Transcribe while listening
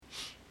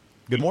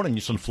Good morning.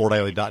 You're on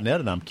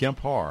FloorDaily.net, and I'm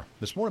Kemp Harr.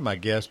 This morning, my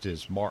guest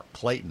is Mark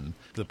Clayton,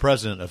 the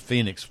president of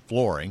Phoenix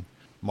Flooring.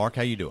 Mark,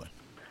 how you doing?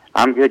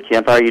 I'm good,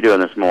 Kemp. How are you doing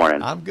this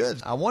morning? I'm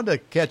good. I wanted to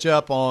catch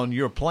up on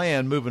your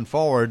plan moving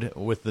forward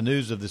with the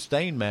news of the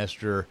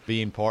Stainmaster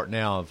being part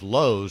now of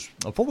Lowe's.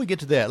 Before we get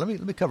to that, let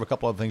me cover a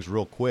couple of things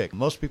real quick.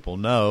 Most people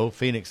know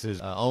Phoenix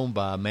is owned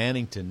by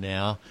Mannington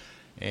now,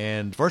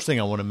 and first thing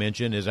I want to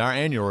mention is our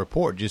annual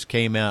report just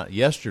came out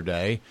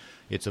yesterday.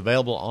 It's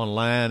available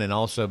online and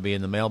also be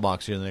in the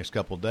mailbox here in the next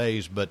couple of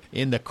days. But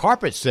in the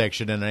carpet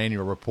section in the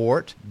annual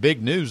report,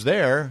 big news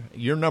there,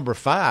 you're number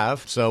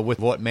 5. So with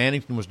what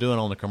Mannington was doing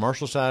on the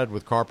commercial side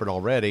with carpet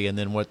already, and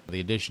then what the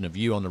addition of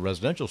you on the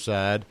residential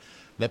side,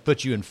 that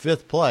puts you in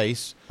 5th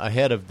place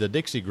ahead of the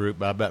Dixie Group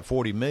by about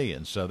 $40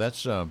 million. So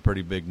that's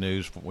pretty big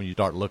news when you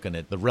start looking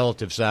at the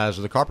relative size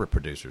of the carpet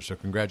producers. So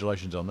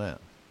congratulations on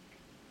that.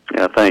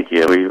 Yeah, thank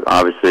you. We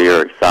obviously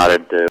are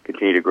excited to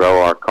continue to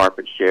grow our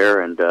carpet share,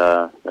 and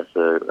that's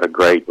a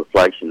great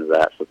reflection of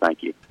that, so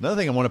thank you. Another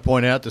thing I want to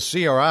point out, the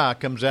CRI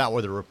comes out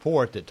with a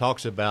report that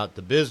talks about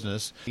the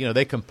business. You know,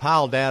 they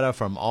compile data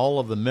from all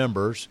of the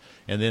members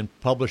and then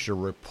publish a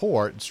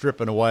report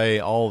stripping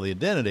away all the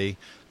identity.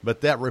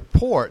 But that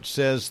report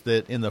says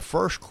that in the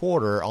first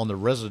quarter on the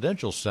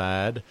residential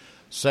side,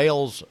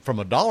 sales from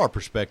a dollar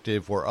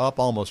perspective were up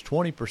almost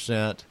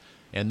 20%.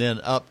 And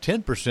then up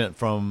 10%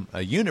 from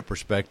a unit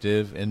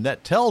perspective, and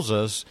that tells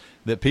us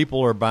that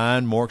people are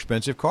buying more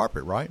expensive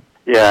carpet, right?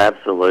 Yeah,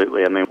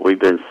 absolutely. I mean, we've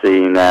been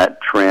seeing that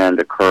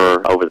trend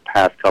occur over the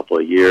past couple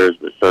of years,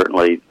 but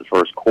certainly the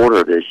first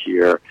quarter of this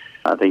year,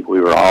 I think we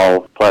were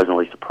all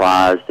pleasantly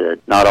surprised at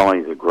not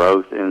only the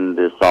growth in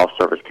the soft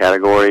surface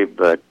category,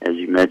 but as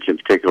you mentioned,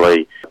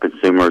 particularly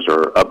consumers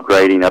are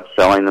upgrading,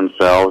 upselling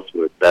themselves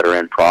with better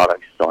end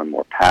products, selling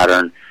more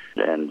pattern.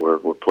 And we're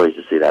pleased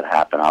to see that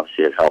happen.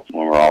 Obviously, it helps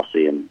when we're all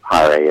seeing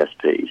higher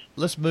ASPs.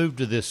 Let's move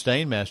to this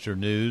Stainmaster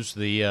news.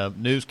 The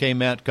news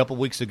came out a couple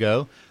weeks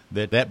ago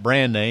that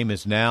brand name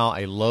is now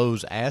a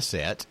Lowe's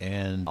asset,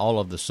 and all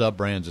of the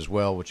sub-brands as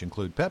well, which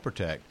include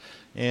PepperTech.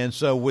 And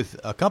so with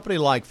a company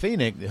like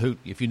Phoenix, who,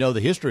 if you know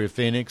the history of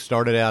Phoenix,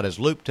 started out as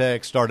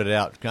LoopTech, started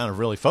out kind of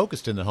really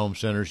focused in the home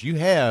centers, you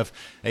have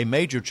a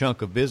major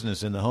chunk of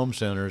business in the home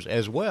centers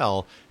as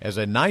well as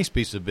a nice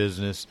piece of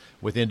business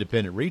with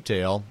independent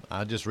retail.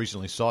 I just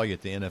recently saw you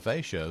at the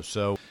NFA show.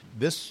 So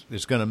this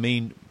is going to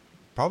mean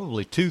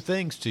probably 2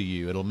 things to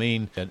you. It'll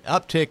mean an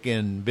uptick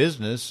in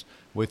business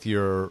with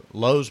your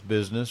Lowe's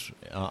business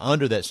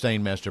under that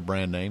Stainmaster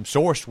brand name,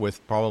 sourced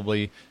with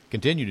probably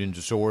continuing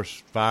to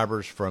source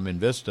fibers from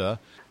Invista.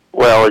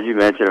 Well, as you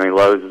mentioned, I mean,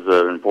 Lowe's is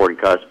an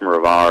important customer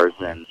of ours,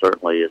 and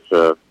certainly it's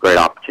a great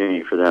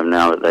opportunity for them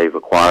now that they've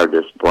acquired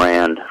this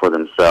brand for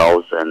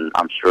themselves, and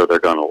I'm sure they're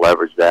going to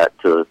leverage that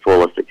to the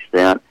fullest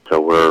extent.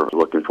 So we're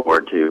looking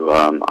forward to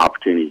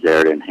opportunities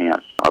there to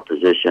enhance our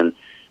position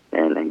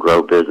and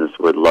grow business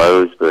with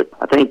Lowe's. But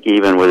I think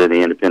even within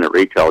the independent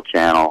retail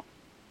channel,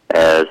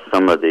 as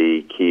some of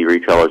the key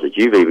retailers that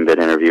you've even been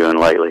interviewing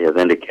lately have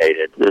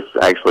indicated, this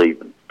actually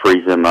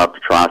frees them up to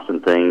try some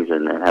things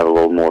and have a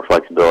little more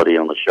flexibility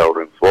on the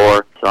showroom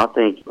floor. So I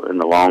think in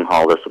the long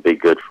haul, this will be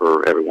good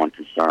for everyone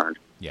concerned.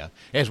 Yeah.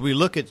 As we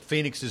look at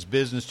Phoenix's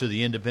business to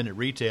the independent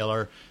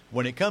retailer,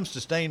 when it comes to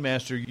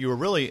Stainmaster, you were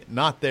really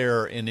not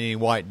there in any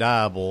white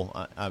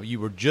dyeable. You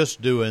were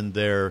just doing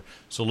their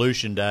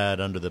solution dyed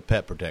under the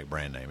PetProtect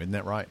brand name. Isn't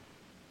that right?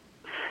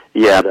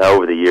 Yeah,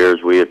 over the years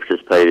we have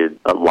participated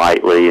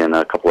lightly in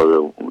a couple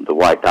of the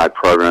white dye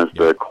programs,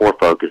 but core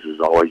focus has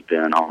always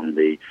been on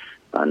the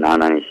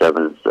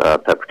 997's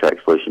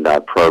PetProtect Solution Dye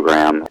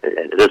program.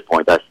 At this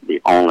point, that's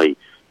the only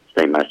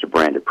Stainmaster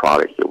branded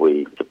products that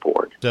we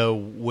support. So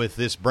with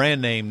this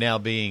brand name now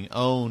being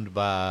owned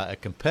by a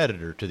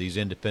competitor to these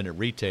independent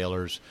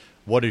retailers,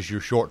 what is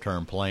your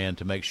short-term plan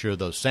to make sure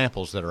those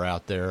samples that are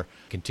out there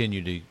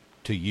continue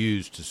to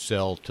use to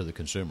sell to the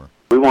consumer?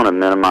 We want to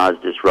minimize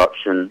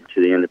disruption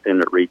to the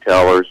independent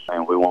retailers,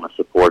 and we want to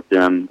support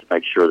them to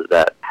make sure that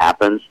that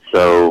happens.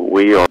 So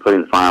we are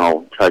putting the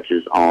final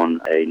touches on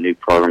a new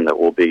program that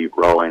we'll be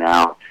rolling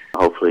out.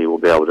 Hopefully we'll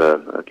be able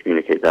to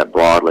communicate that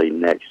broadly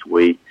next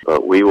week.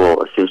 But we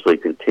will essentially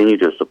continue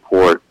to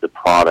support the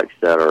products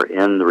that are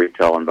in the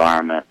retail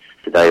environment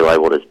today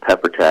labeled as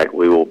PepperTech.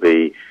 We will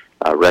be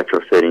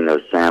retrofitting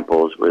those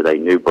samples with a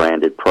new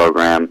branded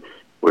program.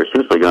 We're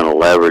essentially going to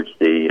leverage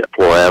the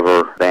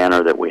Forever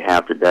banner that we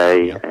have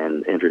today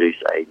and introduce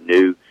a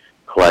new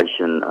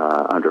collection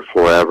under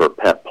Forever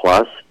Pet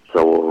Plus.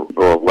 So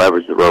we'll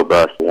leverage the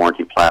robust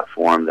warranty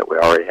platform that we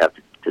already have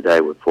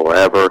today with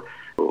Forever,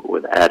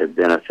 with added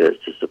benefits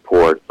to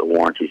support the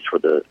warranties for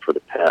the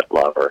pet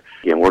lover.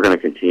 Again, we're going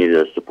to continue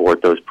to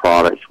support those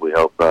products. We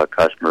hope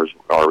customers,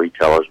 our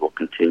retailers, will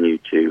continue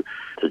to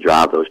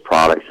drive those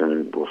products,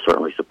 and we'll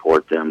certainly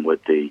support them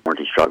with the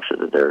warranty structure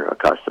that they're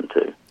accustomed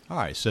to. All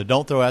right, so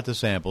don't throw out the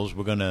samples.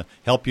 We're going to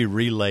help you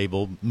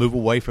relabel, move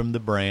away from the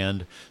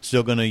brand.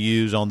 Still going to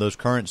use on those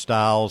current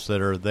styles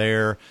that are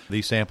there.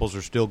 These samples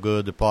are still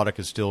good. The product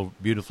is still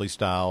beautifully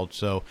styled.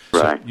 So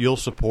you'll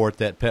support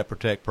that Pet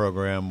Protect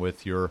program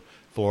with your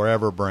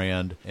Forever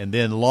brand. And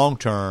then long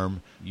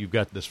term, you've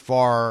got this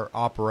FAR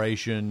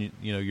operation,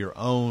 your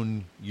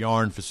own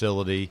yarn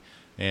facility.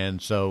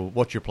 And so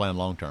what's your plan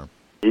long term?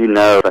 You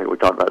know, like we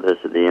talked about this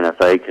at the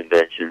NFA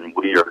convention,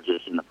 we are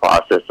just in the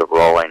process of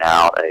rolling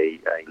out a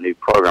new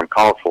program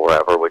called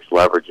Forever, which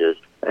leverages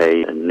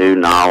a new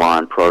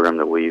nylon program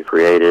that we've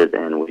created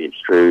and we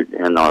extrude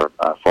in our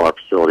FAR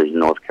facilities in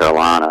North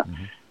Carolina,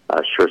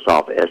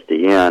 SureSoft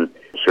SDN.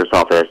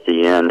 SureSoft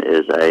SDN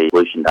is a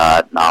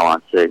solution-dyed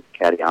nylon 6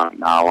 cationic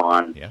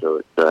nylon, so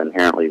it's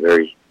inherently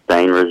very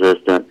stain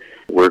resistant.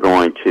 We're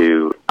going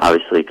to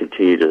obviously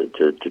continue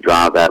to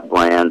drive that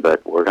brand,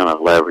 but we're going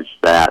to leverage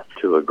that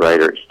to a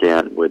greater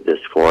extent with this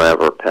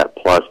Forever Pet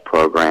Plus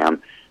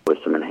program with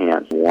some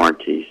enhanced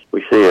warranties.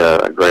 We see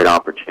a great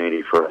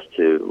opportunity for us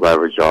to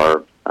leverage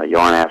our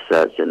yarn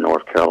assets in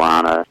North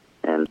Carolina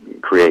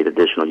and create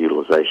additional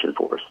utilization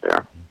for us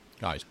there.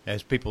 Guys,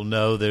 as people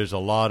know, there's a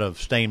lot of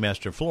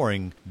Stainmaster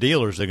flooring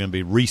dealers that are going to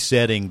be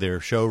resetting their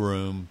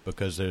showroom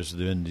because there's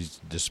been these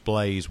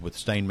displays with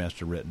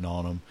Stainmaster written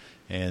on them.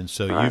 And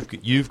so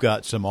you've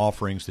got some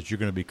offerings that you're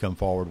going to be come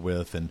forward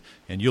with, and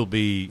you'll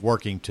be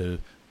working to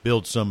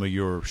build some of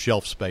your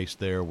shelf space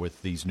there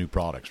with these new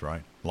products,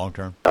 right, long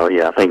term? Oh,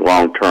 yeah. I think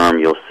long term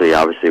you'll see,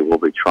 obviously, we'll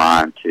be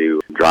trying to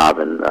drive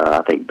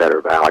I think,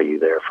 better value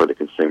there for the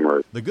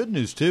consumer. The good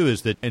news, too,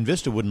 is that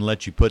Envista wouldn't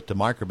let you put the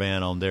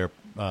Microban on their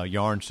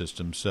yarn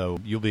system, so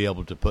you'll be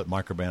able to put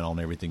Microban on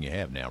everything you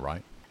have now,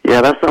 right?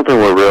 Yeah, that's something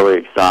we're really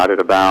excited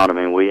about. I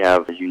mean, we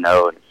have, as you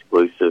know, an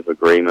exclusive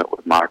agreement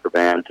with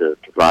Microban to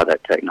provide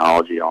that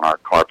technology on our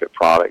carpet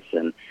products,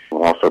 and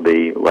we'll also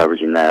be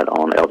leveraging that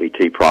on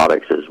LVT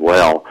products as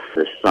well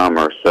this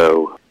summer.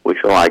 So we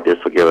feel like this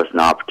will give us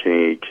an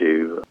opportunity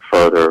to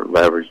further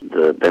leverage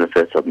the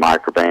benefits of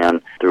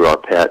Microban through our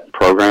pet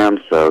program,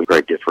 so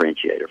great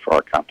differentiator for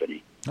our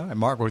company. All right,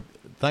 Mark,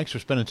 thanks for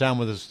spending time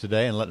with us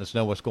today and letting us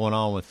know what's going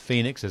on with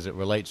Phoenix as it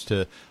relates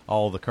to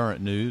all the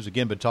current news.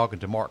 Again, been talking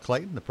to Mark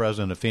Clayton, the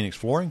president of Phoenix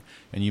Flooring,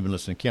 and you've been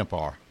listening to Kemp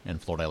Harr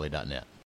and FloorDaily.net.